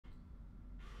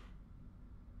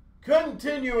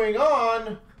Continuing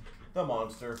on, the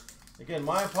monster. Again,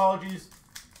 my apologies.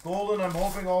 Golden, I'm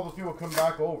hoping all those people come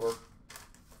back over.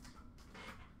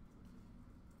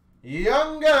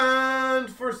 Young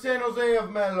Guns for San Jose of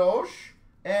Melosh.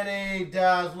 And a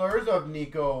Dazzlers of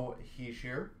Nico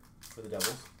Hischier for the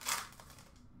Devils.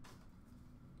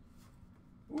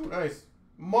 Ooh, nice.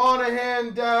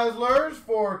 Monahan Dazzlers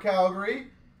for Calgary.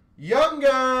 Young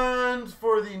Guns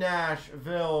for the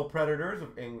Nashville Predators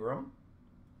of Ingram.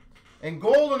 And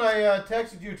Golden, I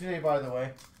texted you today, by the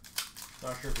way.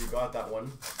 Not sure if you got that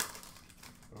one.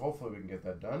 But hopefully we can get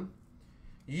that done.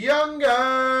 Young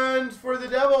Guns for the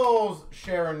Devils,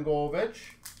 Sharon Govich.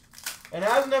 And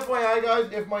as an FYI,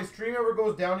 guys, if my stream ever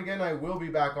goes down again, I will be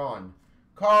back on.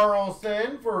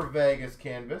 Carlson for Vegas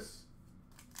Canvas.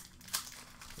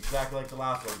 Exactly like the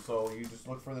last one, so you just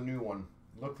look for the new one.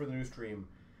 Look for the new stream.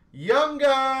 Young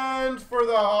Guns for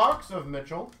the Hawks of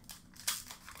Mitchell.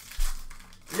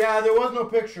 Yeah, there was no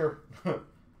picture.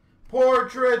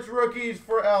 Portraits Rookies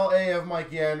for LA of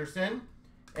Mikey Anderson.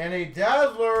 And a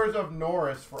Dazzlers of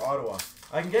Norris for Ottawa.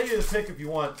 I can get you the pick if you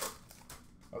want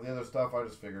of the other stuff, I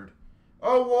just figured.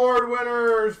 Award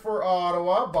winners for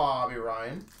Ottawa, Bobby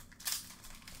Ryan.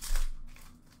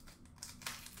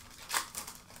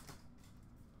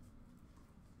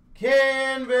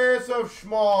 Canvas of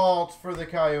Schmaltz for the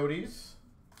Coyotes.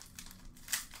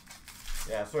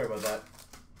 Yeah, sorry about that.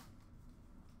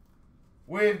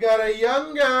 We've got a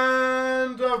Young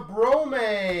Guns of Brome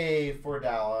for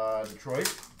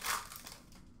Detroit.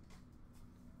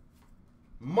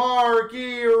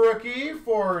 Marquee Rookie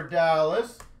for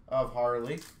Dallas of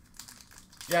Harley.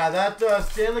 Yeah, that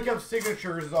Stanley Cup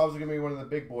Signatures is obviously going to be one of the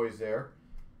big boys there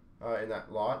in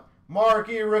that lot.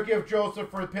 Marquee Rookie of Joseph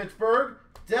for Pittsburgh.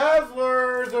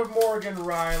 Dazzlers of Morgan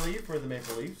Riley for the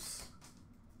Maple Leafs.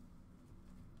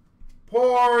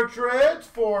 Portraits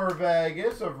for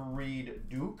Vegas of Reed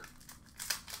Duke.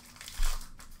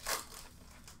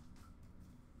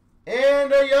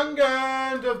 And a Young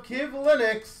Guns of Kiv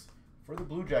Linux for the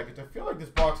Blue Jackets. I feel like this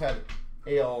box had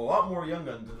a lot more Young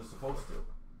Guns than it's supposed to.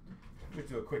 Let's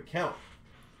do a quick count.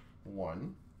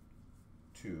 1,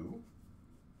 2,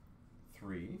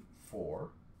 3,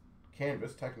 4.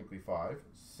 Canvas, technically 5.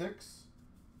 6,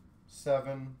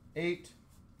 7, 8.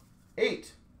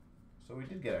 8. So we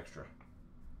did get extra.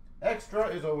 Extra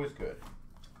is always good.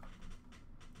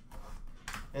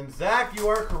 And Zach, you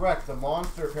are correct. The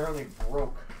monster apparently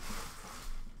broke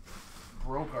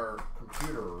our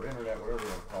computer or internet, whatever you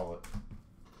want to call it.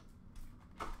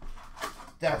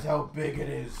 That's how big it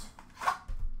is.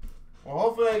 Well,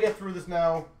 hopefully I get through this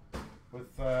now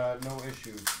with no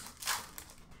issues.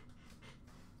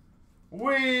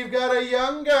 We've got a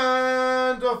Young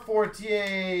Guns of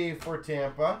Fortier for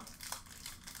Tampa.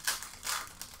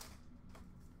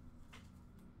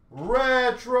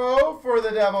 Retro for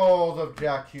the Devils of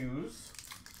Jack Hughes.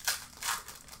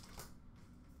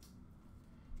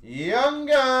 Young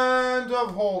Guns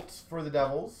of Holtz for the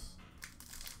Devils.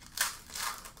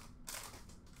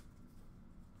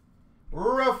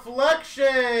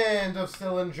 Reflections of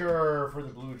Sillinger for the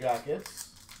Blue Jackets.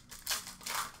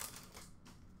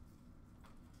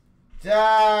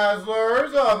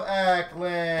 Dazzlers of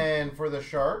Eklund for the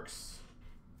Sharks.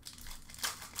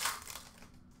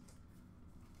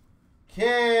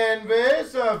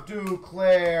 Canvas of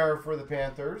Duclair for the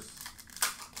Panthers.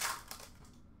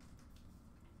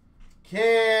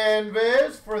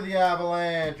 Canvas for the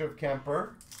Avalanche of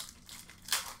Kemper.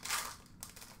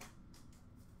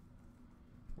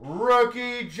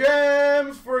 Rookie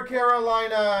Gems for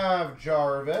Carolina of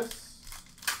Jarvis.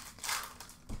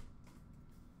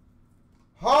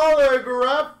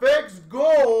 Holographics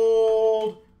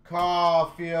Gold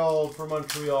Caulfield for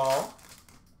Montreal.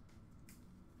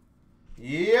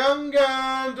 Young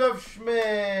Guns of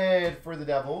Schmidt for the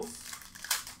Devils.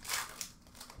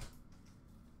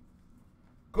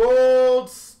 Gold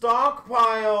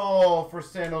Stockpile for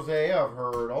San Jose of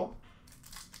Hurdle.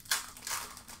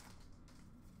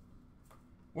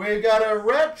 We've got a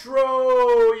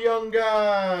Retro Young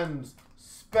Guns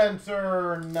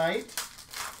Spencer Knight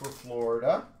for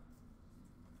Florida.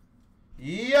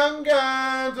 Young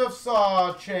Guns of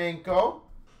Sawchenko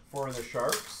for the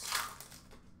Sharks.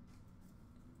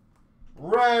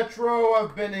 Retro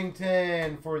of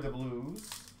Bennington for the Blues.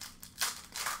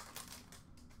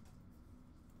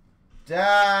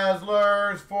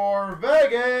 Dazzlers for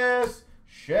Vegas,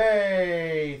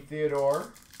 Shea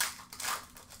Theodore.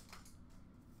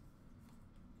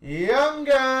 Young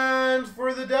Guns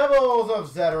for the Devils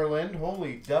of Zetterland.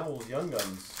 Holy Devils Young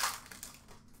Guns.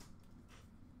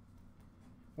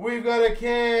 We've got a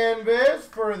canvas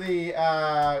for the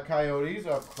Coyotes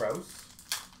of Krause.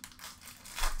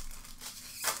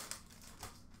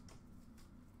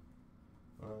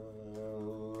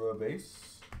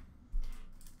 base.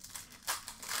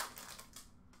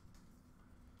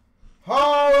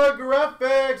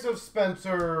 Holographics of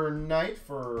Spencer Knight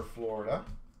for Florida.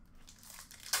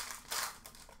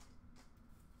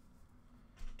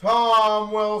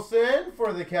 Tom Wilson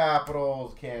for the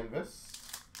Capitals canvas.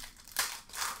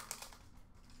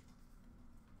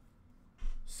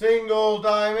 Single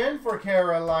diamond for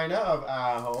Carolina of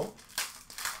Aho.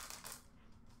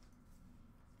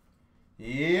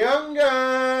 Young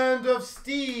Guns of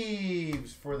Steves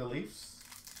for the Leafs.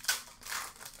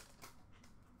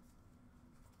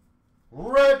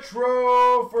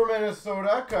 Retro for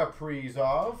Minnesota,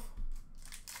 Kaprizov.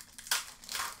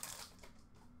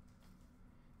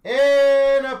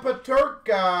 And a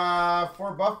Peterka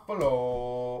for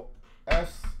Buffalo,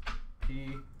 SPX.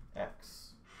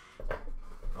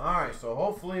 Alright, so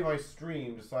hopefully my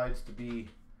stream decides to be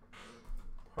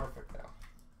perfect now.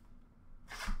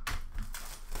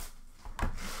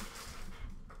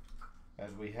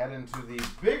 As we head into the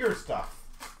bigger stuff.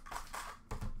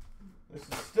 This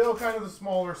is still kind of the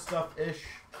smaller stuff-ish.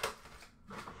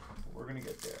 We're going to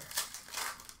get there.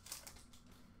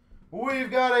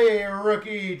 We've got a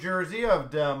rookie jersey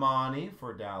of Damani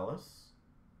for Dallas.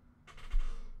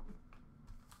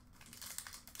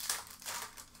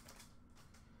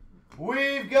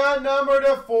 We've got number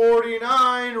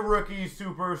 /49 rookie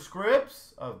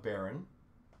superscripts of Barron.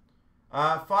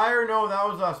 Fire, no, that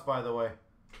was us, by the way.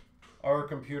 Our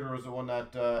computer was the one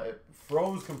that it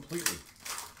froze completely.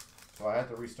 So I had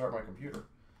to restart my computer.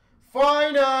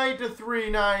 Finite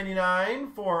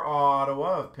 /399 for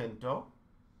Ottawa of Pinto.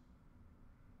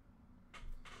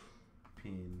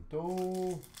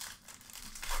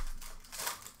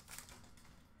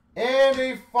 And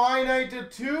a finite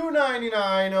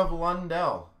 /299 of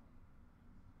Lundell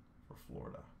for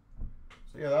Florida.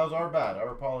 So yeah, that was our bad. Our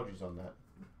apologies on that.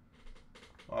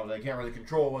 Well, I can't really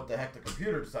control what the heck the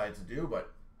computer decides to do,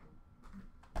 but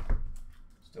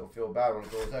still feel bad when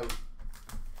it goes out.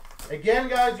 Again,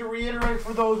 guys, to reiterate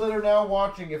for those that are now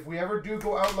watching, if we ever do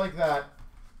go out like that,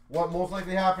 what most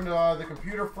likely happened, the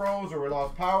computer froze or we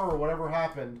lost power or whatever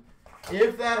happened.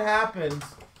 If that happens,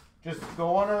 just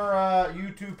go on our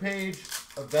YouTube page.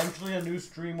 Eventually a new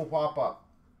stream will pop up.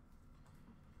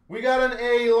 We got an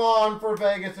A-Lon for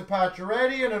Vegas of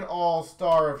Pacioretty and an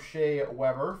All-Star of Shea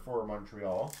Weber for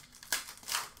Montreal.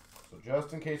 So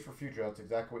just in case for future, that's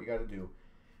exactly what you got to do.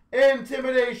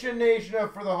 Intimidation Nation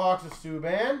for the Hawks of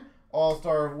Subban.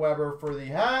 All-Star of Weber for the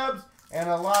Habs. And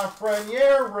a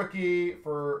Lafreniere rookie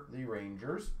for the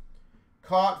Rangers.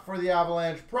 Caught for the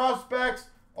Avalanche Prospects.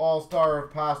 All-Star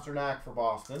of Pasternak for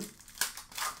Boston.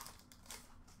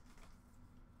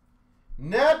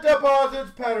 Net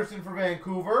deposits, Pettersson for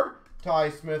Vancouver. Ty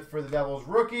Smith for the Devils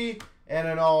rookie. And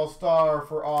an All-Star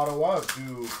for Ottawa of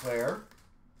Duclair.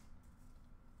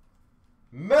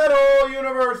 Metal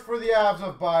Universe for the Avs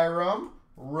of Byram.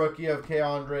 Rookie of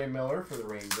K'Andre Miller for the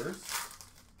Rangers.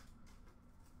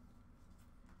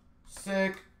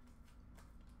 Sick.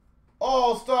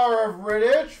 All-Star of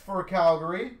Rittich for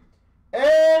Calgary.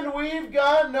 And we've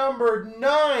got numbered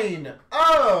 9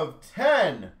 of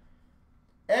 10.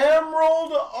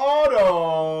 Emerald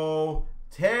Auto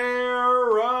Teravainen.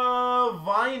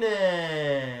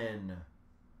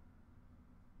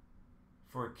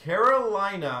 For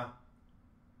Carolina,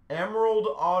 Emerald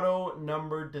Auto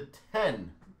numbered to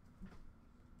 10.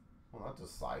 Well, that's a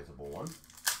sizable one.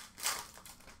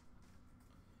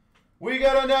 We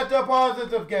got a net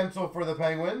deposit of Gensel for the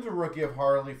Penguins, a rookie of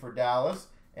Harley for Dallas,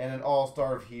 and an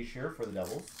All-Star of Heischer for the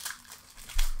Devils.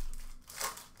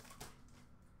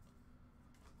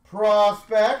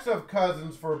 Prospects of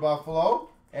Cousins for Buffalo,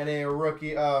 and a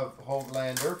rookie of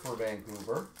Hoglander for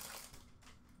Vancouver.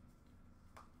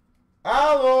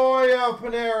 Alloy of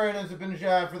Panarin and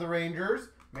Zibanejad for the Rangers.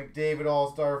 McDavid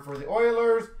All-Star for the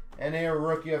Oilers, and a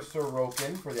rookie of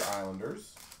Sorokin for the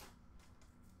Islanders.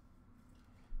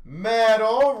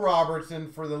 Metal Robertson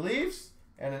for the Leafs,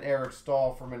 and an Eric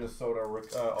Stahl for Minnesota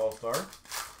All-Star.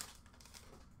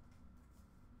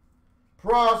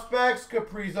 Prospects,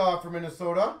 Kaprizov for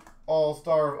Minnesota,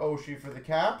 All-Star of Oshie for the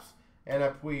Caps, and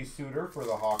a Suter for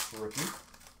the Hawks rookie.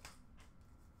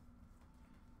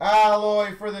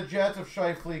 Alloy for the Jets of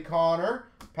Scheifele Connor,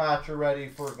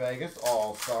 Pacioretty for Vegas,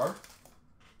 All-Star.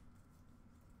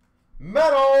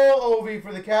 Metal Ovi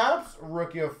for the Caps,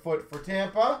 rookie of Foot for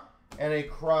Tampa, and a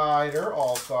Kreider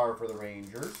All-Star for the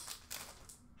Rangers.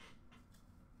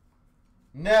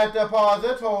 Net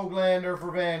deposit, Hoglander for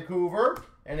Vancouver,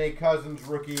 and a Cousins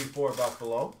rookie for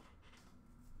Buffalo.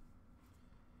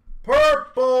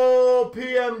 Purple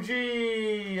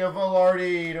PMG of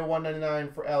Velarde to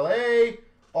 199 for LA.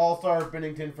 All-Star of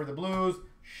Binnington for the Blues.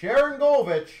 Sharon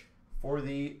Govich for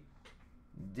the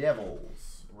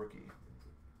Devils. Rookie.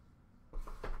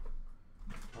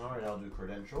 All right, I'll do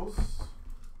credentials.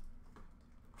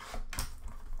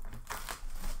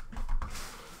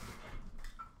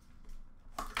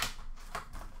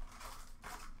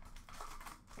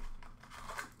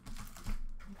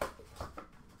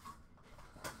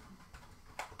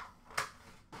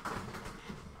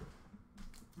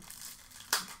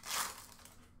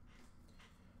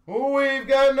 We've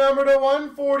got number to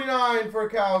 149 for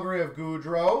Calgary of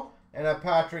Goudreau, and a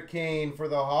Patrick Kane for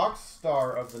the Hawks,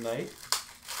 star of the night.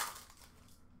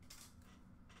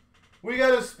 We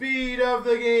got a speed of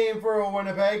the game for a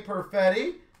Winnipeg,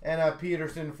 Perfetti, and a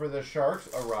Peterson for the Sharks,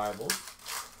 arrivals.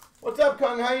 What's up,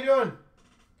 Kung? How you doing?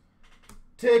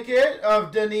 Ticket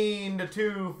of Deneen to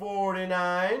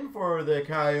 249 for the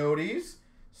Coyotes.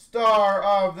 Star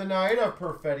of the night of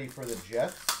Perfetti for the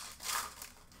Jets.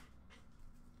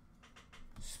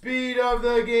 Speed of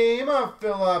the game of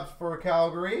Phillips for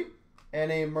Calgary.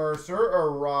 And a Mercer,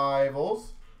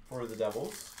 arrivals for the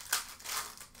Devils.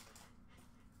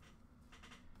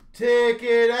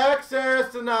 Ticket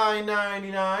access to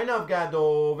 $9.99 of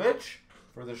Gadovich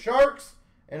for the Sharks.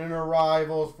 And an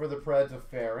arrivals for the Preds of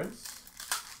Ference.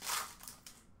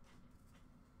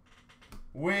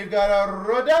 We've got a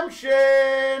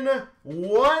redemption,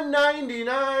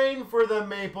 $1.99 for the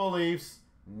Maple Leafs,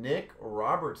 Nick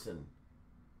Robertson.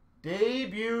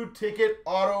 Debut ticket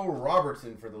auto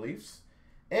Robertson for the Leafs.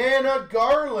 And a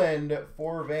Garland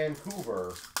for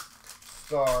Vancouver,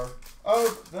 star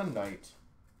of the night.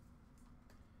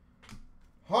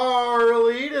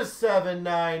 Harley to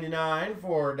 $7.99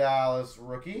 for Dallas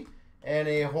rookie. And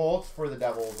a Holtz for the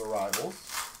Devils, arrivals.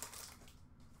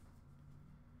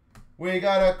 We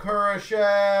got a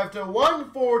Kurashev to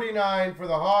 149 for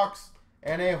the Hawks.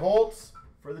 And a Holtz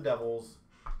for the Devils,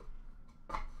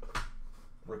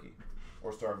 rookie,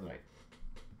 or star of the night.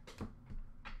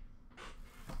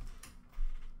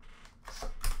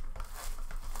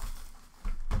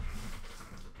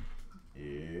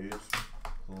 It's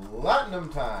platinum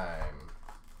time.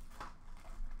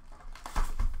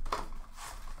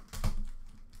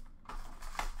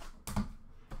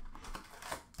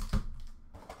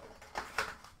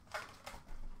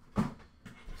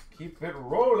 Keep it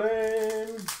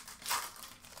rolling.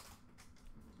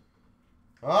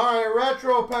 All right,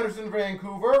 Retro Pedersen,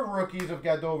 Vancouver. Rookies of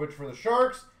Gadovich for the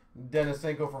Sharks.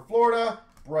 Denisenko for Florida.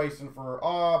 Bryson for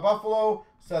Buffalo.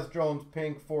 Seth Jones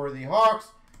pink for the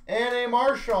Hawks. And a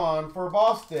Marchand for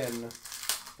Boston.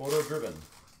 Photo driven.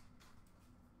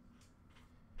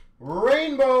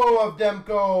 Rainbow of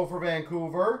Demko for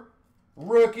Vancouver.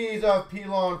 Rookies of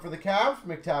Pilon for the Caps.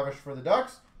 McTavish for the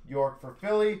Ducks. York for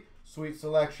Philly. Sweet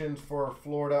selections for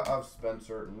Florida of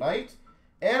Spencer Knight.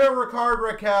 And a Ricard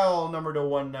Raquel, number to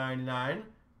 199.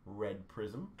 Red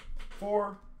Prism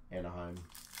for Anaheim.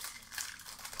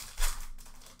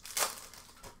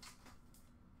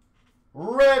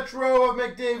 Retro of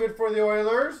McDavid for the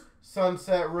Oilers.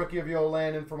 Sunset rookie of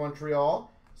Yolanin for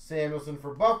Montreal. Samuelson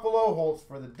for Buffalo. Holtz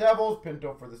for the Devils.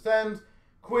 Pinto for the Sens.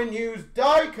 Quinn Hughes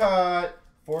die cut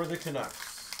for the Canucks.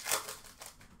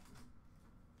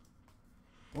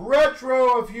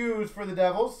 Retro of Hughes for the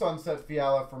Devils. Sunset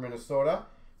Fiala for Minnesota.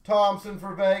 Thompson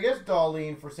for Vegas.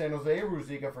 Darlene for San Jose.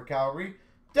 Ruzicka for Calgary.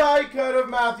 Die cut of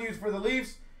Matthews for the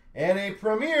Leafs. And a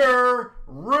premier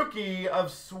rookie of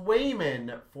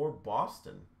Swayman for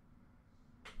Boston.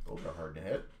 Those are hard to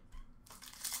hit.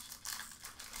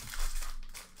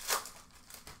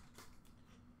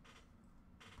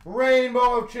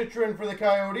 Rainbow of Chychrun for the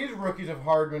Coyotes. Rookies of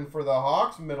Hardman for the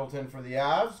Hawks. Middleton for the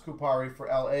Avs. Kupari for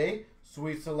LA.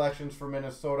 Sweet selections for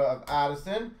Minnesota of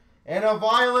Addison. And a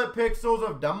Violet Pixels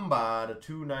of Dumba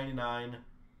to $2.99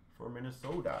 for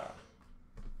Minnesota.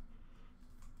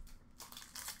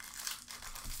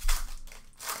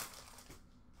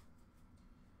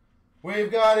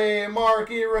 We've got a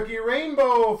Marquee Rookie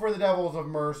Rainbow for the Devils of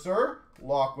Mercer.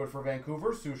 Lockwood for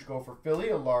Vancouver. Sushko for Philly.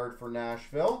 Allard for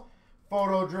Nashville.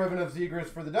 Photo driven of Zegras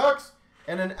for the Ducks.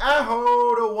 And an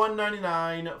Aho to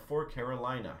 $1.99 for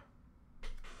Carolina.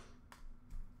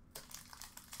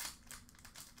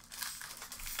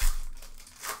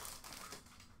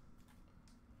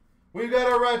 We've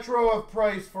got a retro of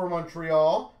Price for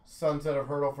Montreal. Sunset of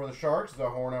Hurdle for the Sharks.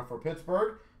 Zahorna for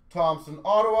Pittsburgh. Thompson,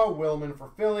 Ottawa. Willman for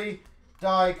Philly.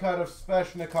 Die cut of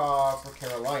Sveshnikov for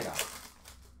Carolina.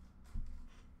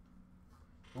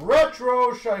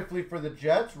 Retro Scheifele for the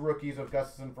Jets. Rookies of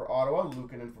Gustafson for Ottawa.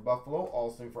 Luukkonen for Buffalo.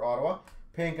 Alsing for Ottawa.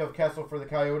 Pink of Kessel for the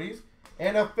Coyotes.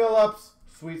 And a Phillips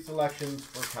Sweet Selections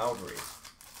for Calgary.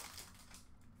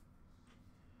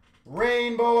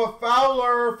 Rainbow of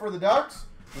Fowler for the Ducks.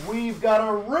 We've got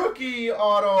a rookie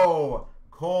auto,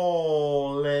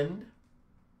 Colin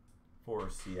for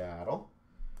Seattle.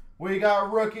 We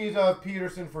got rookies of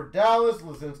Peterson for Dallas,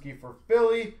 Lazinski for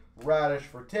Philly, Radish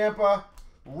for Tampa,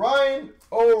 Ryan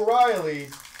O'Reilly,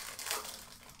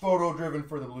 photo-driven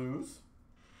for the Blues.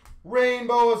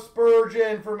 Rainbow of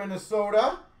Spurgeon for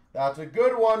Minnesota. That's a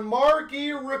good one.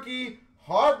 Marquee rookie,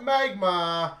 Hot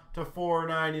Magma to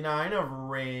 $4.99 of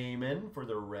Raymond for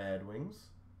the Red Wings.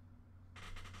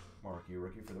 Marquee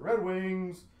rookie for the Red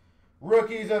Wings.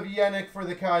 Rookies of Yannick for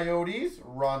the Coyotes.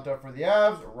 Ronta for the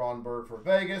Avs. Ronberg for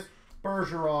Vegas.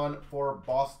 Bergeron for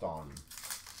Boston.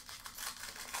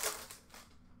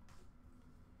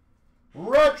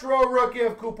 Retro rookie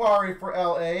of Kupari for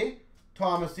LA.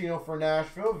 Tomasino for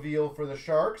Nashville. Veal for the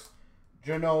Sharks.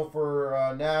 Janot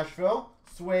for Nashville.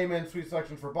 Swayman, Sweet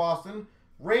Selection for Boston.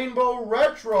 Rainbow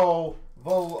Retro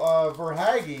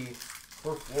Verhage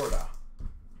for Florida.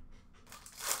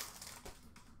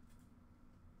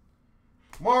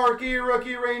 Marquee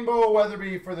rookie Rainbow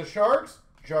Weatherby for the Sharks.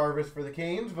 Jarvis for the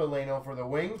Canes. Veleno for the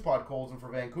Wings. Podkolzin for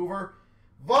Vancouver.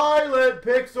 Violet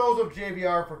Pixels of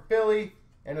JVR for Philly.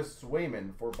 And a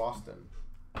Swayman for Boston.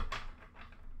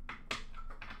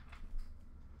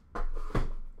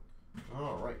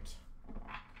 All right.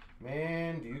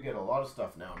 Man, do you get a lot of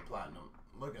stuff now in Platinum.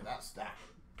 Look at that stack.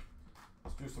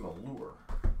 Let's do some Allure.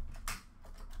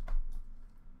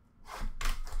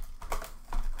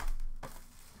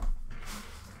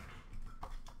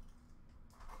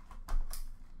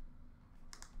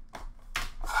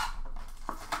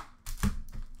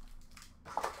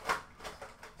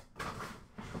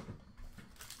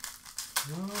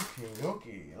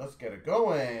 Okay, let's get it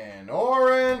going.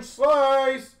 Orange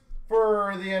Slice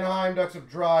for the Anaheim Ducks of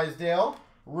Drysdale.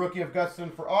 Rookie of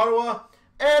Gutson for Ottawa.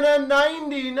 And a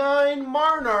 99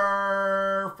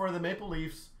 Marner for the Maple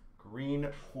Leafs. Green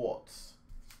Quartz.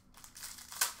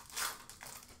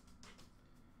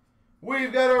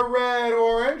 We've got a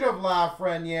red-orange of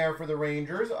Lafreniere for the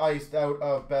Rangers. Iced out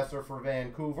of Besser for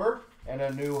Vancouver. And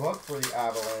a new hook for the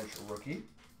Avalanche rookie.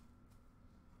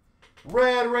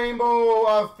 Red rainbow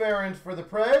of Ference for the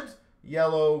Preds.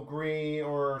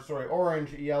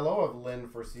 Orange yellow of Lynn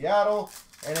for Seattle.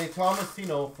 And a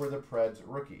Tomasino for the Preds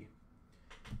rookie.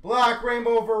 Black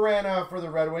rainbow Verana for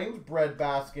the Red Wings. Bread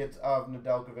baskets of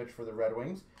Nedeljkovic for the Red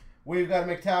Wings. We've got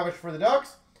a McTavish for the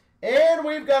Ducks. And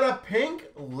we've got a pink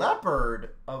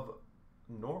leopard of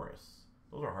Norris.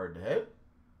 Those are hard to hit.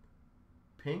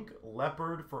 Pink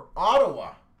leopard for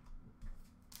Ottawa.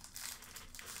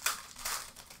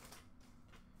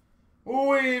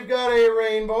 We've got a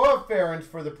rainbow of Ference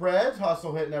for the Preds.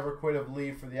 Hustle hit never quit of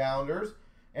Lee for the Islanders.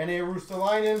 And a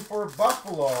Rustalainen for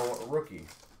Buffalo rookie.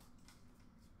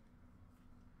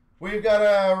 We've got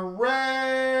a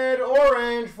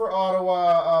red-orange for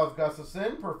Ottawa of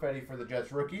Gustafson. Perfetti for the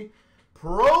Jets rookie.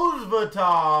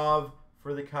 Prosvetov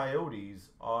for the Coyotes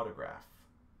autograph.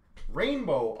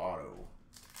 Rainbow auto.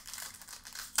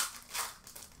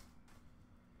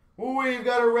 We've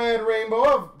got a red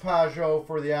rainbow of Pajot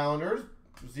for the Islanders.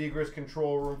 Zegras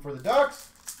control room for the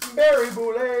Ducks. Barry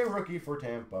Boulay, rookie for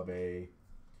Tampa Bay.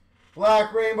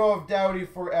 Black rainbow of Doughty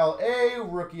for LA.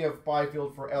 Rookie of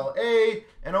Byfield for LA.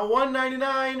 And a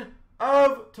 $1.99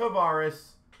 of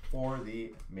Tavares for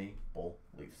the Maple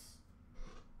Leafs.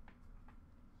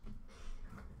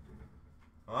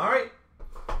 All right.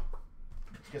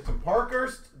 Let's get some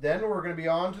Parkhurst. Then we're going to be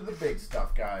on to the big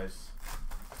stuff, guys.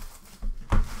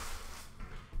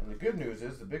 And the good news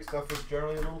is the big stuff is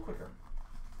generally a little quicker.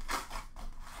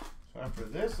 So after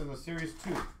this and the Series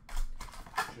 2,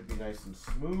 should be nice and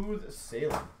smooth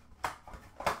sailing.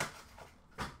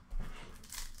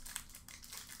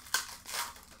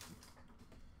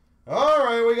 All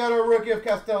right, we got a rookie of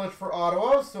Kastelich for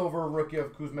Ottawa. Silver rookie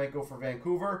of Kuzmenko for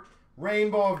Vancouver.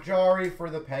 Rainbow of Jari for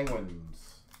the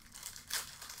Penguins.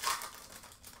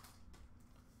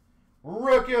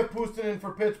 Rookie of Puustinen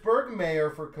for Pittsburgh.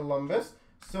 Mayer for Columbus.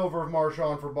 Silver of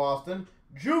Marchand for Boston.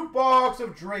 Jukebox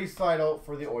of Draisaitl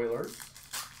for the Oilers.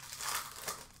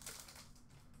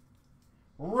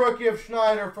 Rookie of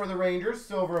Schneider for the Rangers.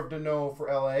 Silver of Deneau for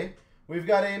LA. We've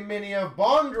got a mini of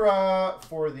Bondra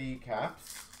for the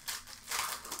Caps.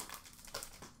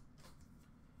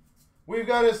 We've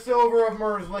got a silver of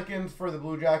Merzlikins for the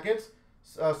Blue Jackets.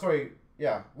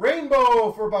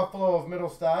 Rainbow for Buffalo of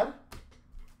Mittelstadt.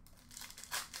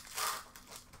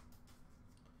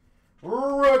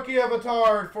 Rookie of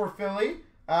Attard for Philly.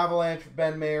 Avalanche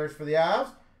Ben Mayers for the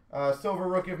Avs. Silver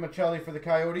rookie of Michelli for the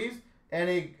Coyotes. And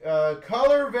a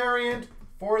color variant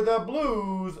for the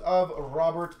Blues of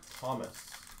Robert Thomas.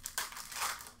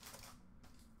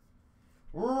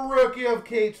 Rookie of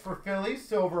Cates for Philly.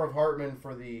 Silver of Hartman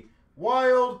for the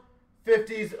Wild.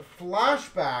 50s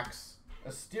Flashbacks,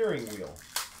 a steering wheel.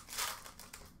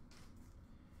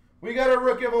 We got a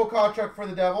rookie of Okachuk for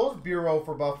the Devils. Bureau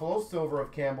for Buffalo. Silver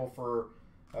of Campbell for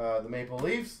the Maple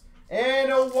Leafs.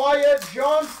 And a Wyatt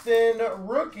Johnston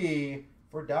rookie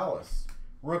for Dallas.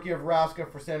 Rookie of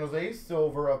Raska for San Jose.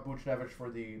 Silver of Buchnevich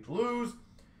for the Blues.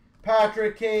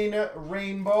 Patrick Kane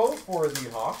Rainbow for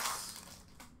the Hawks.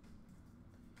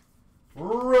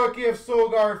 Rookie of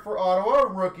Sogard for Ottawa.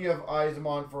 Rookie of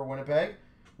Eisenman for Winnipeg.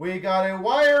 We got a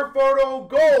wire photo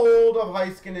gold of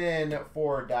Heiskanen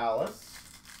for Dallas.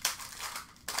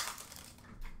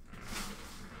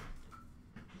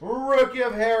 Rookie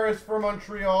of Harris for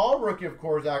Montreal. Rookie of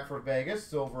Korzak for Vegas.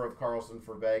 Silver of Carlson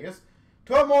for Vegas.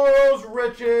 Tomorrow's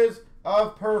Riches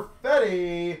of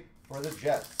Perfetti for the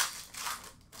Jets.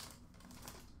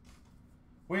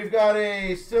 We've got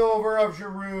a silver of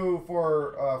Giroux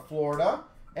for Florida.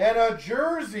 And a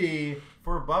jersey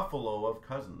for Buffalo of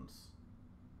Cousins.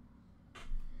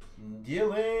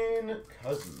 Dylan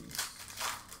Cousins.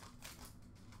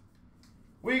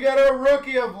 We got a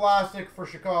rookie of Vlasic for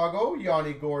Chicago.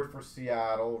 Yanni Gourde for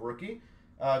Seattle, rookie.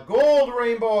 Gold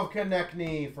rainbow of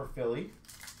Konechny for Philly.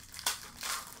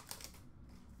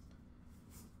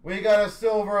 We got a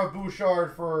silver of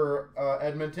Bouchard for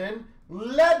Edmonton.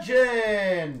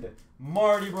 Legend!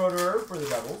 Marty Brodeur for the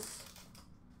Devils.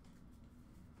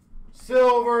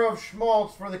 Silver of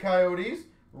Schmaltz for the Coyotes.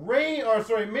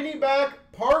 Mini back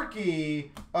Parkey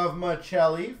of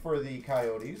Machelli for the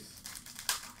Coyotes.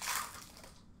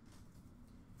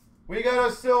 We got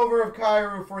a silver of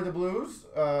Kyrou for the Blues.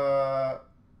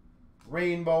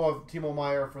 Rainbow of Timo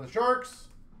Meier for the Sharks.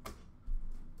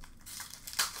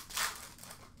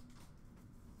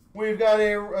 We've got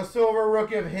a silver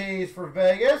rookie of Hayes for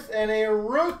Vegas. And a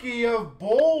rookie of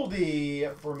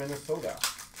Boldy for Minnesota.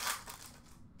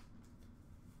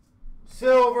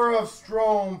 Silver of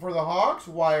Strome for the Hawks.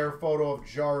 Wire photo of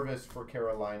Jarvis for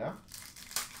Carolina.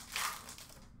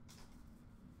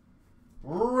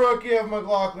 Rookie of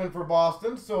McLaughlin for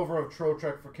Boston. Silver of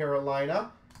Trocheck for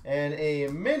Carolina. And a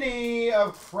mini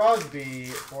of Crosby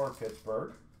for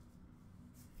Pittsburgh.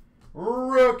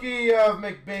 Rookie of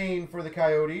McBain for the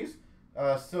Coyotes.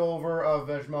 Silver of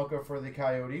Vejmelka for the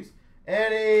Coyotes.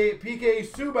 And a PK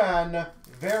Subban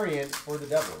variant for the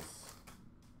Devils.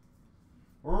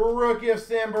 Rookie of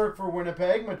Sandberg for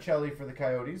Winnipeg. Machelli for the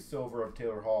Coyotes. Silver of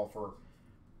Taylor Hall for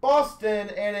Boston.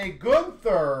 And a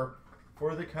Gunther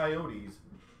for the Coyotes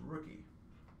rookie.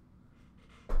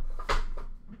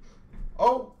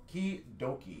 Okie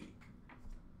dokie.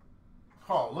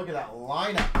 Oh, look at that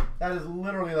lineup. That is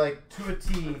literally like to a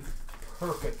T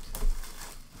perfect.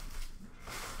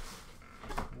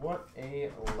 What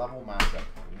a level matchup.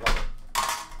 Love it.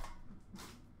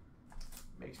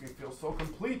 Makes me feel so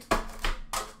complete.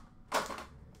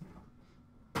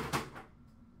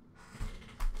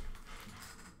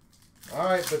 All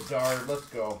right, Bedard, let's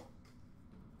go.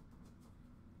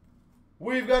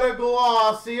 We've got a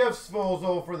glossy of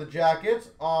Svozil for the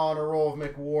Jackets. On a roll of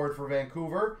McWard for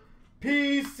Vancouver.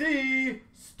 PC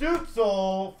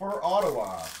Stützle for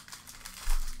Ottawa.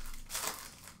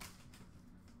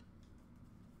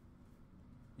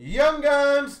 Young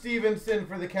Gun Stevenson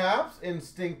for the Caps.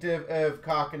 Instinctive of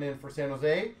Kakinen for San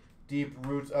Jose. Deep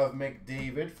Roots of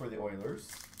McDavid for the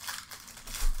Oilers.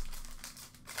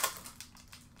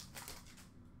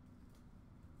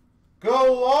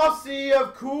 Glossy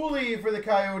of Cooley for the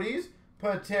Coyotes.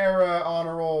 Patera on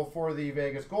a roll for the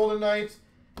Vegas Golden Knights.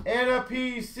 And a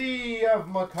PC of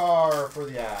Makar for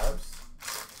the Avs.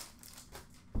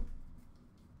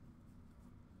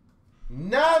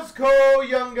 Nazco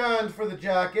Young Guns for the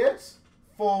Jackets.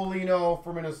 Folino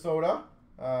for Minnesota.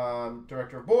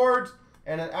 Director of Boards.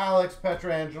 And an Alex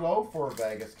Petrangelo for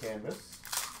Vegas Canvas.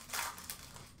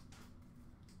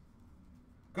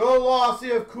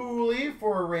 Glossy of Cooley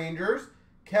for Rangers.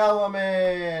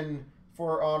 Kellerman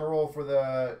for honor roll for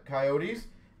the Coyotes.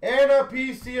 And a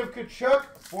PC of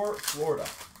Kachuk for Florida.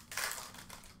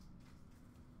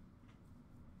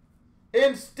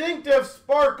 Instinctive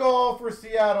Sparkle for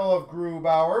Seattle of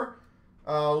Grubauer.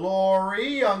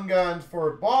 Laurie Young Guns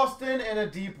for Boston. And a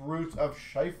Deep Roots of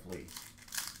Scheifele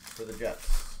for the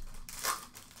Jets.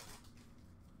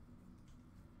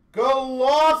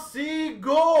 Glossy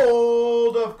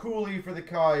Gold of Cooley for the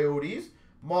Coyotes.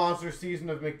 Monster Season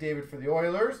of McDavid for the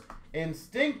Oilers.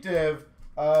 Instinctive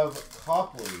of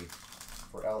Copley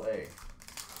for LA.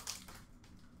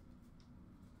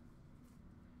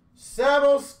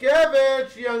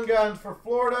 Samoskevich Young Guns for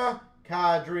Florida.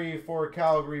 Kadri for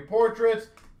Calgary Portraits.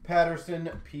 Patterson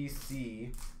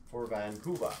PC for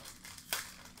Vancouver.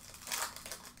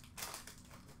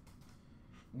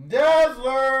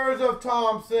 Dazzlers of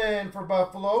Thompson for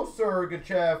Buffalo,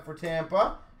 Sergachev for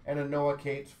Tampa, and a Noah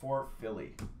Cates for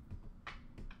Philly.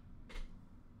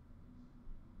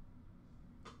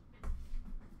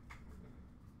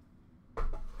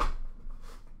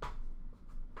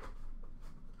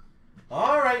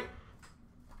 All right.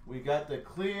 We got the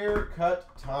clear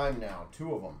cut time now.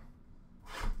 2 of them.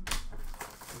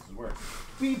 This is where it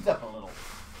speeds up a little.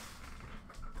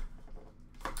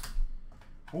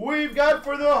 We've got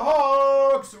for the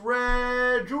Hawks,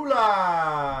 Regula.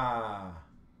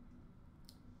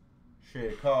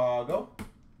 Chicago.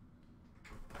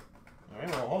 All right,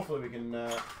 well, hopefully we can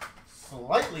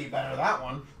slightly better that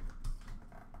one.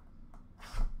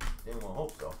 Didn't want to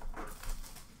hope so.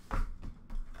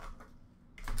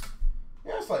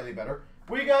 Yeah, slightly better.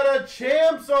 We got a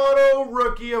Champs Auto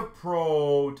Rookie of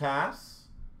Protas.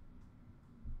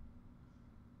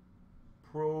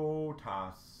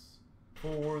 Protas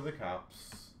for the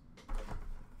Caps.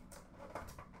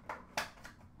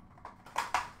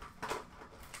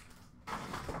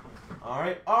 All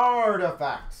right,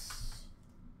 Artifacts.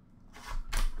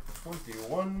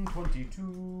 21,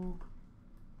 22.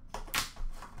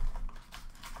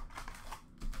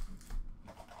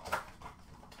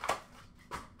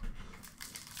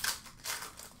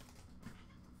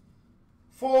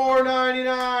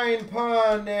 $4.99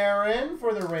 Panarin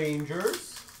for the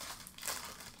Rangers.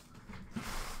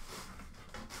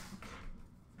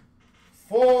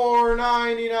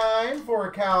 $4.99 for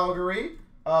Calgary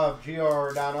of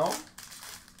Giordano.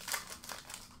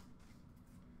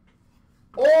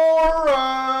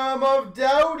 Aurum of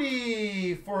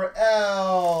Doughty for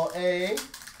LA.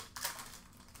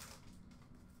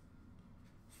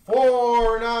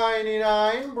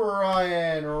 $4.99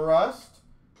 Brian Rust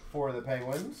for the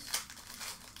Penguins.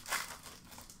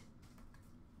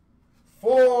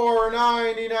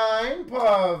 $4.99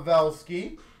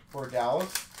 Pavelski for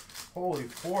Dallas. Holy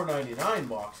 $4.99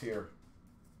 box here.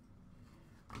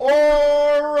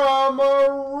 Aurum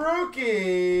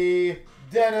rookie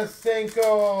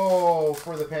Denisenko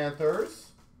for the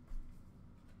Panthers.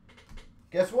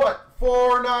 Guess what?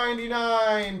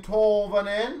 $4.99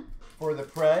 Tolvanen for the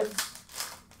Preds.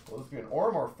 Will this be an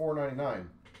Aurum or $4.99?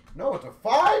 No, it's a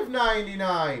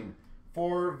 $5.99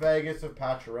 for Vegas of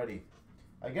Pacioretty.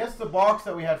 I guess the box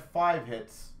that we had 5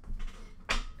 hits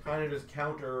kind of just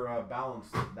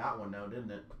counterbalanced that one now,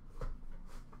 didn't it?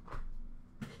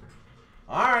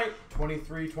 All right,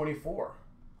 23-24.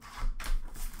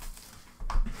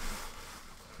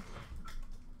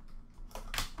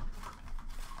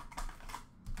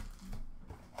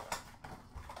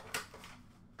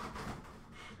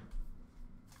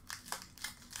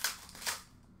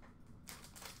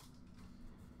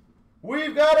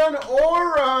 We've got an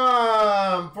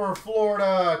Aurum for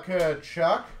Florida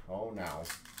Kachuk. Oh, now.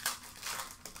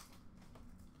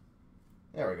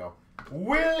 There we go.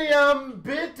 William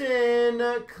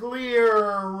Bitton,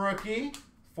 clear rookie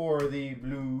for the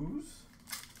Blues.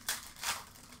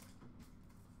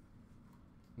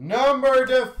 Number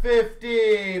to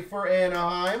 50 for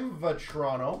Anaheim,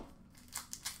 Vatrano.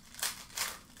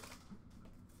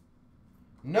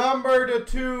 Number to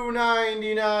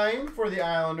 299 for the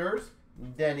Islanders,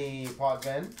 Denny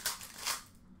Potvin.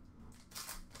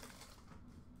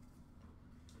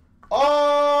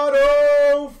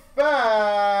 Auto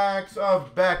Facts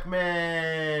of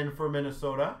Beckman for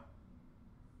Minnesota.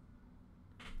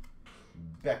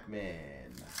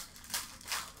 Beckman.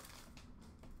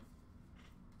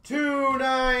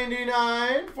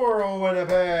 $2.99 for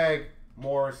Winnipeg,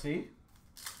 Morrissey.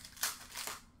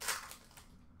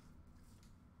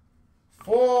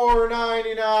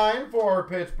 $4.99 for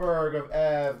Pittsburgh of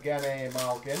Evgeny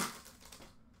Malkin.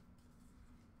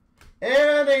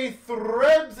 And a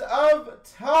Threads of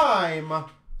Time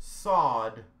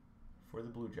Sod for the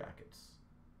Blue Jackets.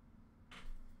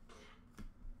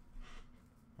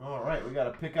 All right, we got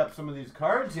to pick up some of these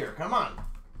cards here. Come on.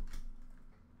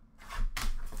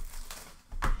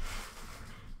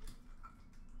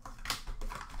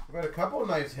 We've got a couple of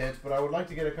nice hits, but I would like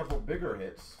to get a couple bigger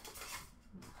hits.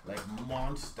 Like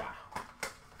Monster.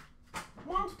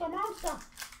 Monster, Monster.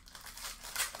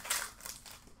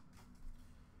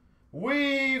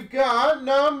 We've got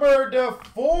number to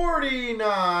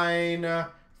 49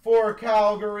 for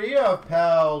Calgary of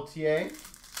Peltier.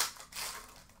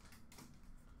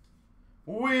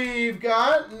 We've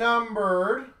got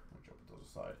numbered,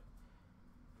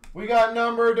 we got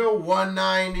numbered to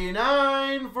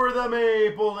 199 for the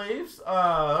Maple Leafs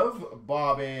of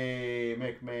Bobby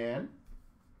McMahon.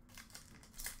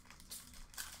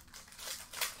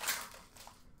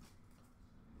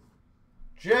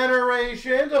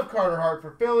 Generations of Carter Hart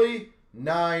for Philly.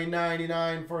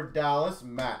 $9.99 for Dallas,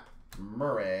 Matt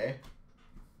Murray.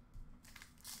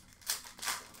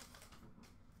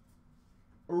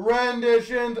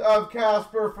 Renditions of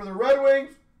Casper for the Red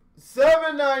Wings.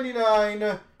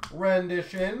 $7.99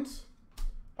 renditions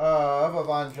of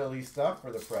Evangelista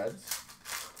for the Preds.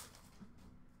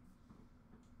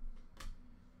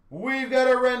 We've got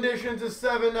a rendition to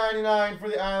 $7.99 for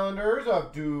the Islanders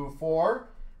of Dufour.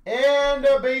 And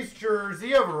a base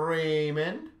jersey of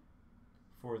Raymond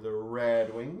for the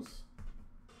Red Wings.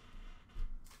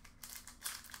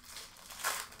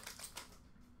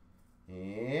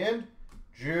 And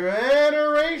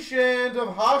Generations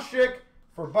of Hasek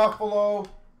for Buffalo.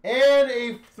 And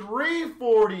a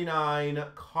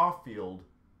 $3.49 Caulfield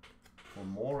for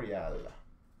Montreal.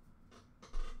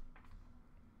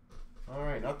 All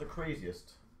right, not the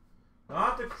craziest.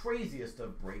 Not the craziest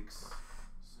of breaks.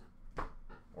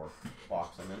 Or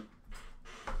box, I meant.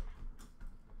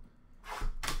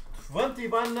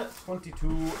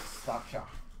 21-22 Sacha.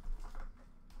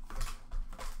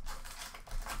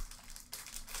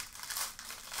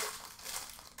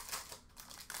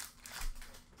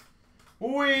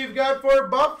 We've got for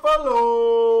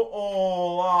Buffalo,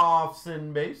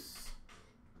 Olofsson base.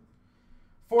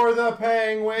 For the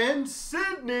Penguins,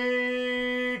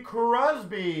 Sidney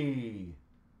Crosby.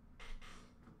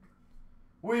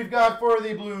 We've got for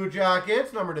the Blue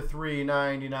Jackets, number to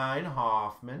 $3.99,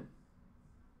 Hoffman.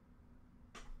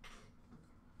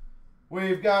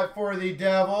 We've got for the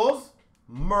Devils,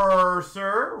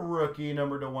 Mercer, rookie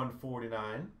number to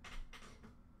 $149.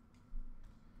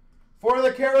 For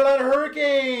the Carolina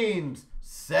Hurricanes,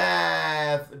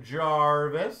 Seth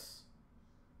Jarvis.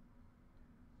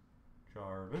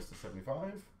 Jarvis to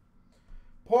 75.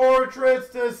 Portraits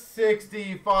to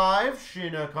 65,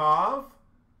 Shinnikov.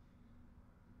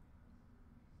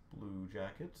 Blue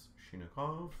Jackets,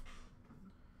 Shinnikov.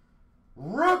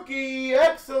 Rookie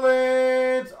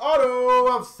Excellence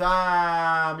Auto of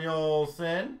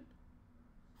Samuelson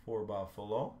for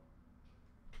Buffalo.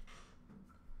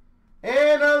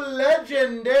 And a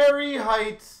Legendary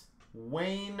Heights,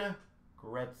 Wayne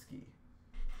Gretzky.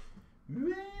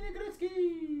 Wayne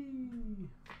Gretzky.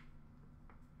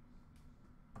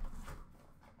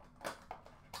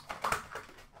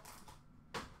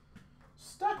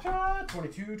 Stacha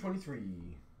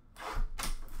 22-23.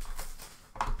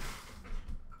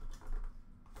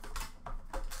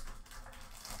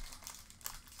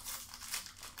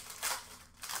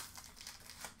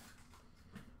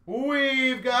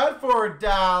 We've got for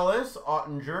Dallas,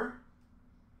 Ottinger.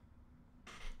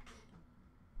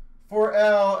 For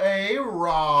LA,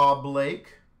 Rob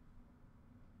Blake.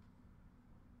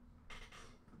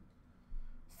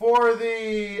 For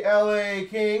the LA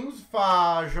Kings,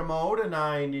 Fajimo to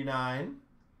 99.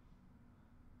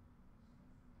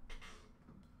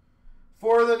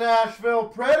 For the Nashville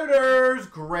Predators,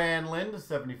 Granlund to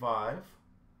 75.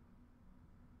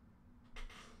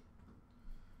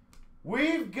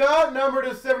 We've got number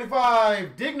to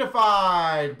 75,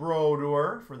 Dignified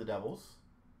Brodeur for the Devils.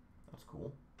 That's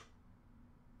cool.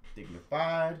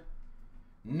 Dignified.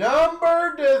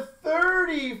 Number to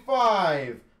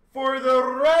 35 for the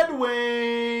Red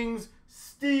Wings,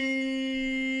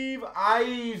 Steve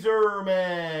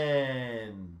Yzerman.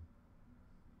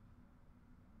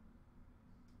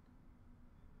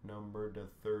 Number to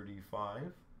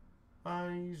 35,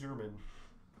 Yzerman.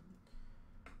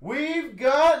 We've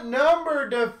got number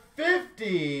to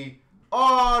 50,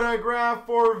 autograph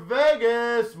for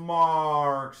Vegas,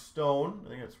 Mark Stone. I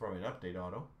think that's probably an update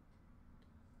auto.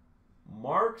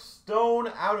 Mark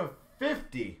Stone out of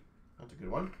 50. That's a good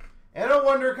one. And a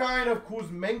wonder kind of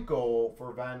Kuzmenko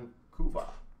for Vancouver.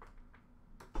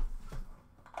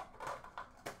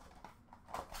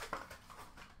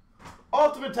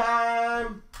 Ultimate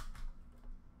time.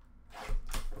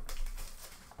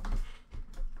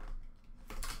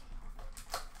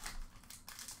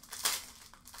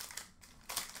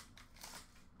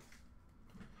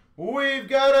 We've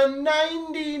got a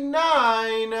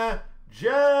 99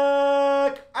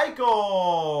 Jack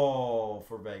Eichel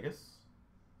for Vegas.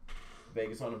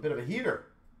 Vegas on a bit of a heater.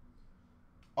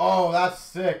 Oh, that's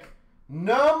sick.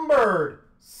 Numbered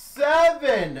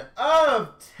 7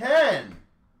 of 10.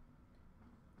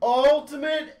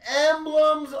 Ultimate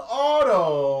Emblems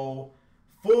Auto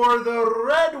for the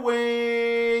Red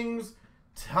Wings,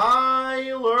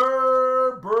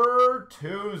 Tyler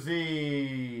Bertuzzi.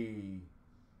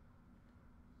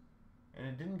 And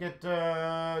it didn't get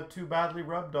too badly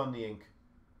rubbed on the ink.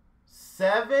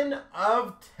 7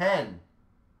 of 10.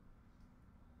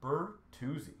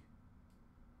 Bertuzzi.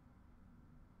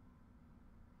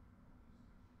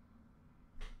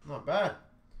 Not bad.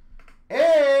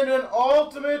 And And an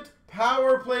ultimate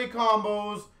power play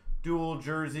combos dual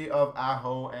jersey of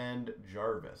Aho and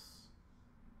Jarvis.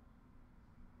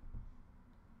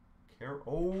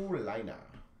 Carolina.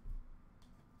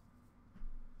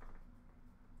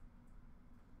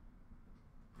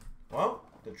 Well,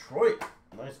 Detroit.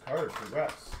 Nice card.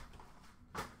 Congrats.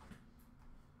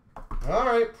 All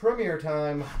right, Premier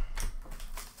time.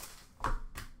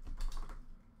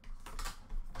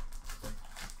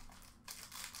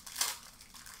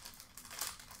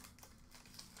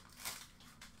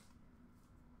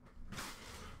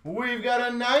 We've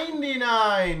got a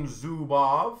 99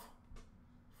 Zubov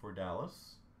for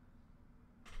Dallas.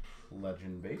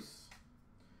 Legend base.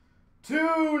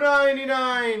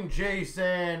 299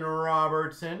 Jason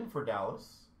Robertson for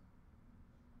Dallas.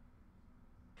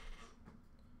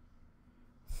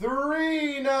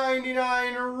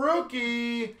 399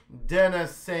 rookie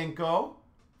Denisenko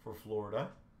for Florida.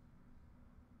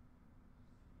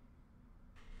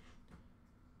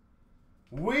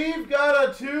 We've got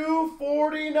a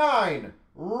 249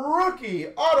 rookie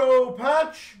auto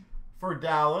patch for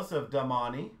Dallas of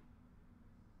Damani.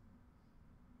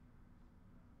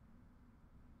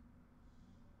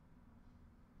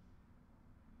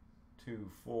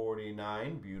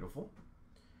 $249, beautiful.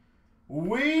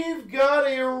 We've got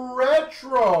a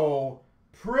retro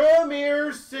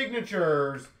Premier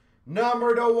Signatures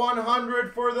number to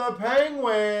 100 for the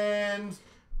Penguins,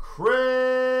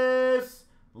 Chris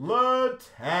Letang.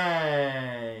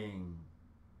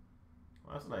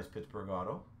 Well, that's a nice Pittsburgh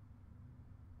auto.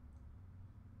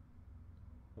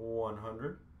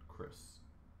 100, Chris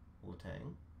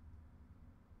Letang.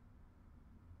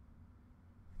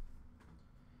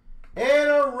 And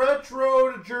a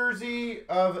retro jersey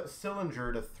of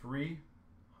Sillinger to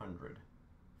 300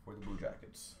 for the Blue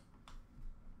Jackets.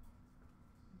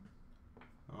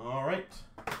 All right.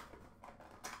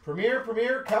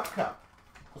 Premier Cup.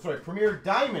 Oh, sorry, Premier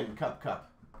Diamond Cup.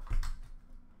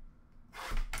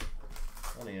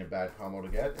 That ain't a bad combo to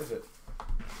get, is it?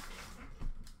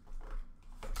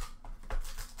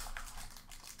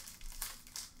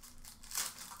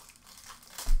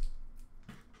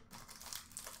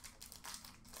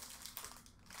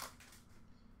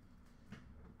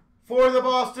 For the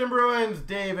Boston Bruins,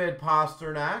 David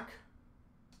Pastrnak,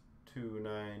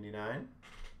 $2.99.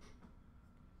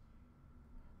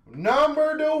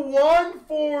 Number to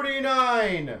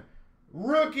 149,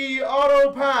 rookie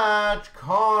auto patch,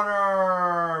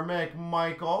 Connor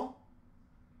McMichael.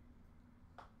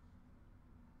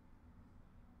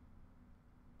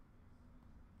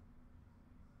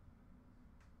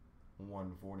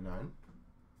 $149.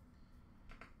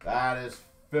 That is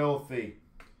filthy.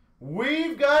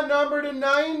 We've got number to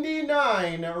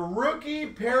 99, rookie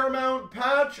Paramount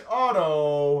patch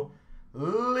auto,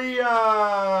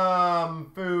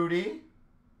 Liam Foodie.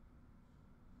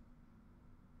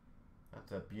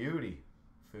 That's a beauty,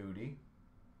 Foodie.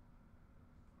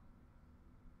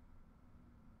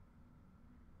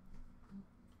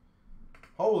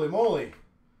 Holy moly.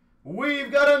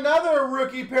 We've got another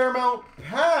rookie Paramount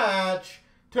patch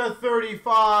to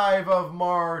 35 of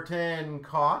Martin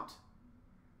Kaut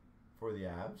for the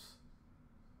Avs.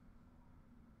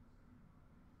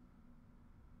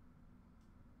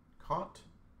 Kaut.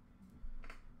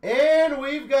 And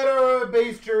we've got our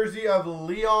base jersey of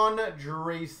Leon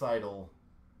Draisaitl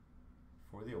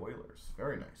for the Oilers.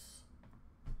 Very nice.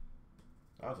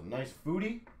 That was a nice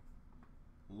Foodie.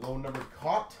 Low numbered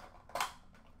Kaut.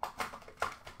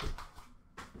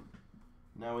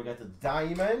 Now we got the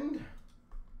Diamond.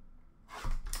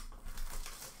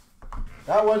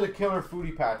 That was a killer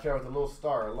Foodie patch, yeah, with a little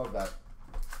star. I love that.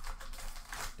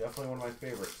 Definitely one of my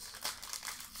favorites.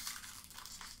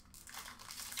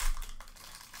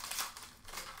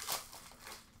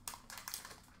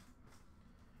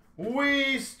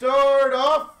 We start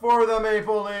off for the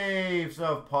Maple Leafs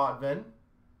of Potvin.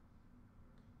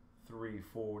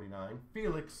 $3.49.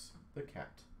 Felix the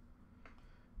Cat.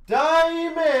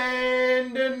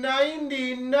 Diamond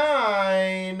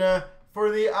 99 for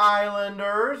the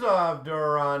Islanders of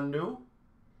Durandu.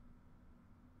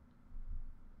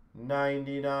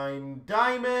 99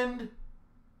 Diamond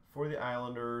for the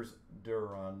Islanders,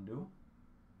 Durandu.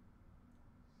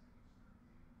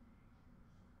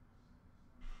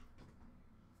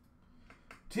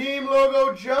 Team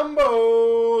logo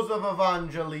jumbos of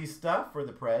Evangelista for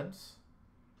the Preds.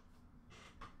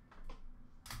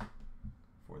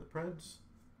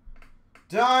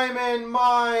 Diamond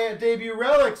my debut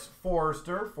relics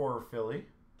Forrester for Philly.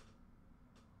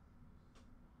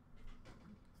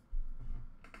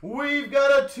 We've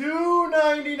got a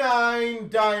 $2.99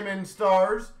 Diamond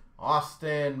Stars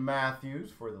Austin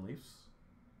Matthews for the Leafs.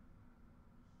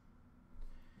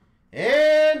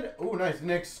 And, ooh, nice.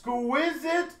 An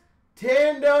exquisite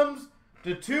tandems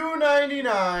to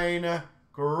 299.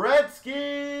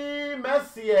 Gretzky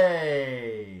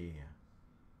Messier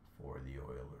for the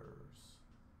Oilers.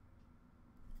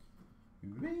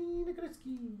 Wayne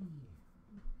Gretzky.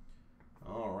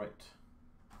 All right.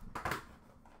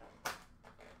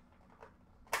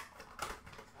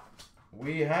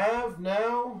 We have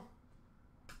now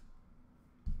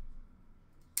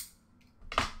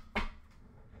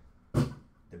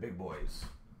the big boys.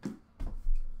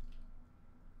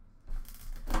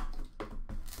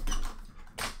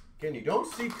 Again, you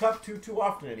don't see Cup 2 too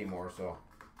often anymore, so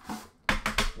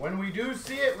when we do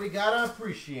see it, we gotta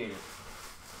appreciate it.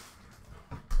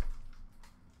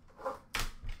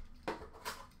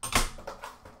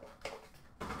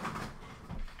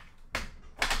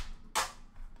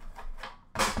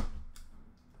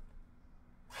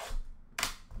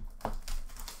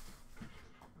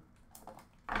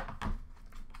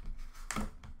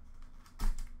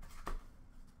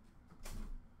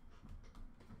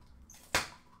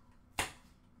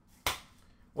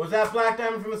 Was that black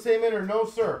diamond from the same inner? No,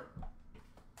 sir.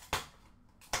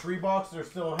 3 boxes are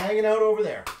still hanging out over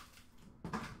there.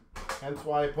 Hence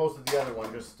why I posted the other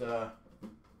one. Just, so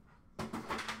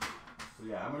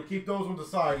yeah, I'm going to keep those ones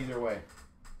aside either way.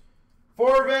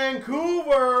 For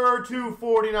Vancouver,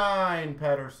 249,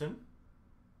 Pettersson.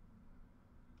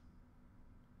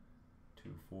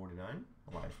 249,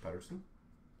 Elias Pettersson.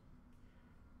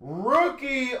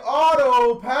 Rookie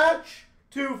auto patch.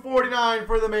 249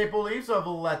 for the Maple Leafs of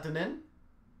Lettinen.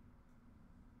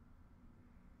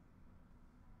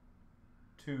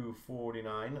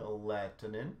 249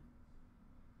 Lettinen.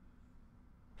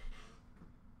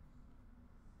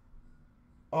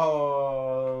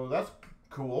 Oh, that's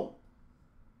cool.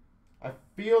 I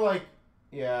feel like,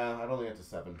 yeah, I don't think it's a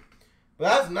 7. But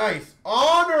that's nice.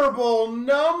 Honorable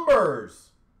numbers.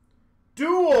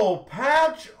 Dual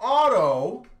patch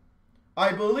auto.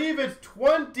 I believe it's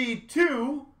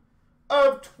 22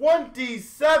 of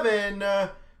 27,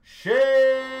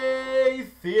 Shea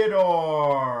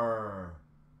Theodore.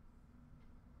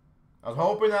 I was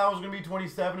hoping that was going to be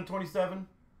 27 of 27.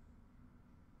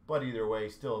 But either way,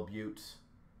 still a beaut.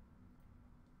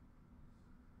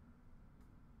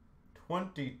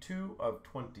 22 of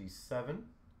 27,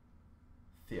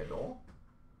 Theodore.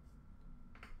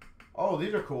 Oh,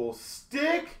 these are cool.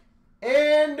 Stick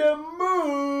and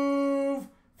move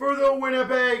for the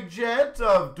Winnipeg Jets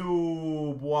of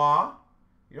Dubois.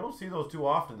 You don't see those too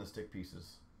often, the stick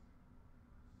pieces.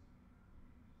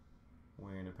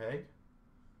 Winnipeg.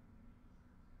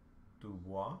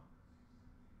 Dubois.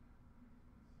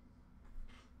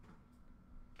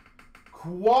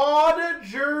 Quad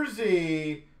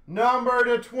jersey, number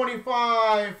to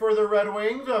 25 for the Red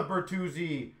Wings of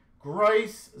Bertuzzi.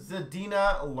 Grice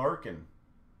Zadina Larkin.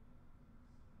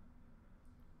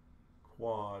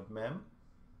 Quad mem.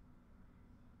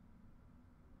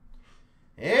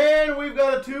 And we've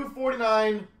got a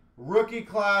 249 rookie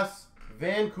class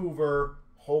Vancouver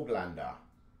Höglander.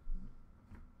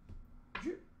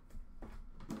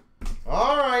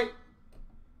 All right.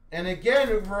 And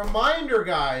again, reminder,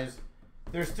 guys,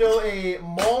 there's still a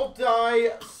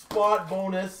multi-spot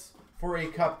bonus for a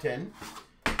Cup tin.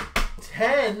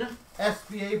 10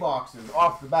 SBA boxes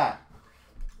off the bat.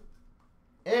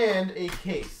 And a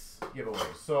case giveaway.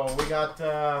 So we got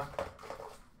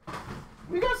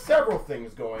several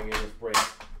things going in this break.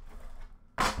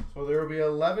 So there will be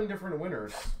 11 different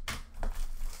winners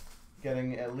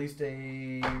getting at least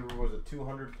a, what was it,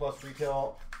 200 plus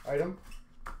retail item.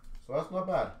 So that's not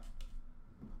bad.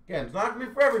 Again, it's not gonna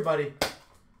be for everybody,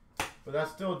 but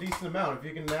that's still a decent amount. If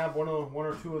you can nab one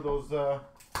or two of those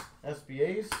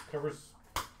SBAs, covers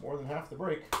more than half the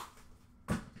break.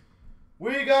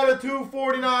 We got a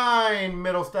 249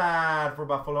 Middlestad for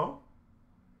Buffalo.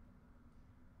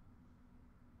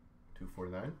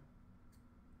 249.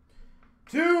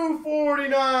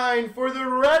 249 for the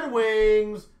Red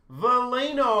Wings,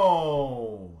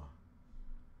 Veleno.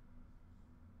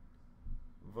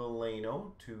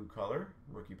 Veleno, 2-color,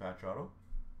 rookie patch auto.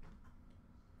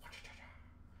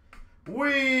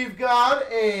 We've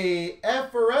got a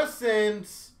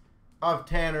effervescence of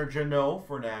Tanner Jeannot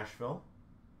for Nashville.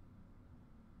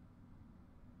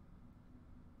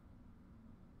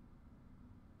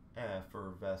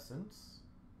 Effervescence.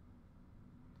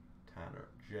 Tanner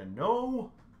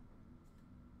Jeannot.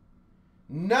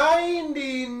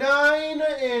 99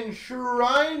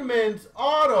 enshrinement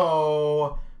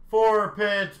auto for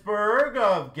Pittsburgh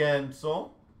of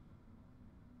Gensel.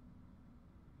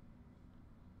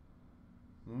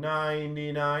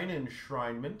 99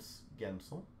 enshrinements,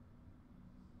 Gensel.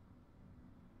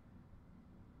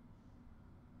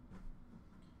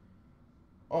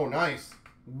 Oh, nice.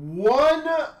 1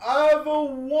 of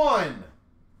 1.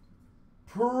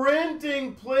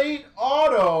 Printing plate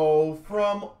auto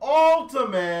from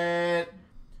Ultimate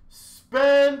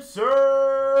Spencer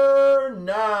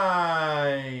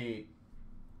Knight.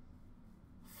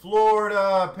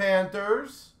 Florida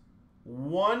Panthers.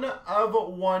 1 of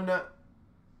 1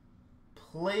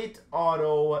 plate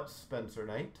auto Spencer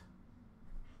Knight.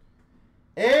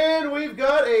 And we've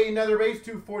got another base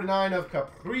 249 of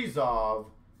Kaprizov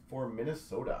for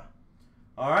Minnesota.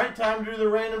 All right, time to do the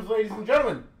randoms, ladies and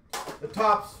gentlemen. The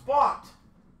top spot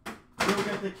will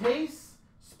get the case.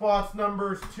 Spots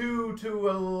numbers 2 to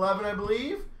 11, I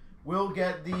believe, will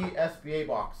get the SBA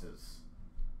boxes.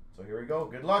 So here we go.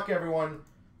 Good luck, everyone.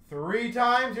 3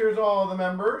 times. Here's all the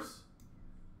members.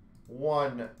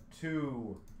 1,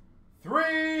 2,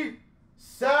 3.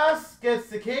 Sass gets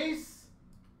the case.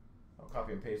 I'll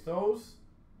copy and paste those.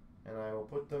 And I will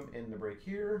put them in the break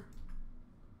here.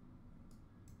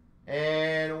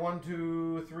 And 1,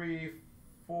 2, 3,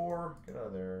 4. Get out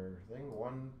of there. Thing.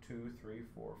 1, 2, 3,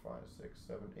 4, 5, 6,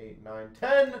 7, 8, 9,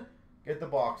 10. Get the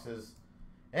boxes.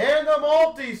 And the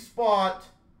multi-spot.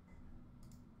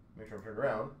 Make sure I'm turned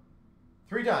around.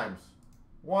 3 times.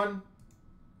 1,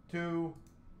 2,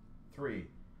 3.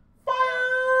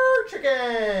 Fire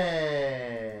Chicken!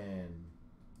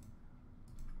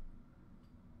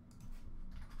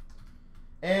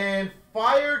 And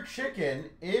Fire Chicken,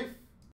 if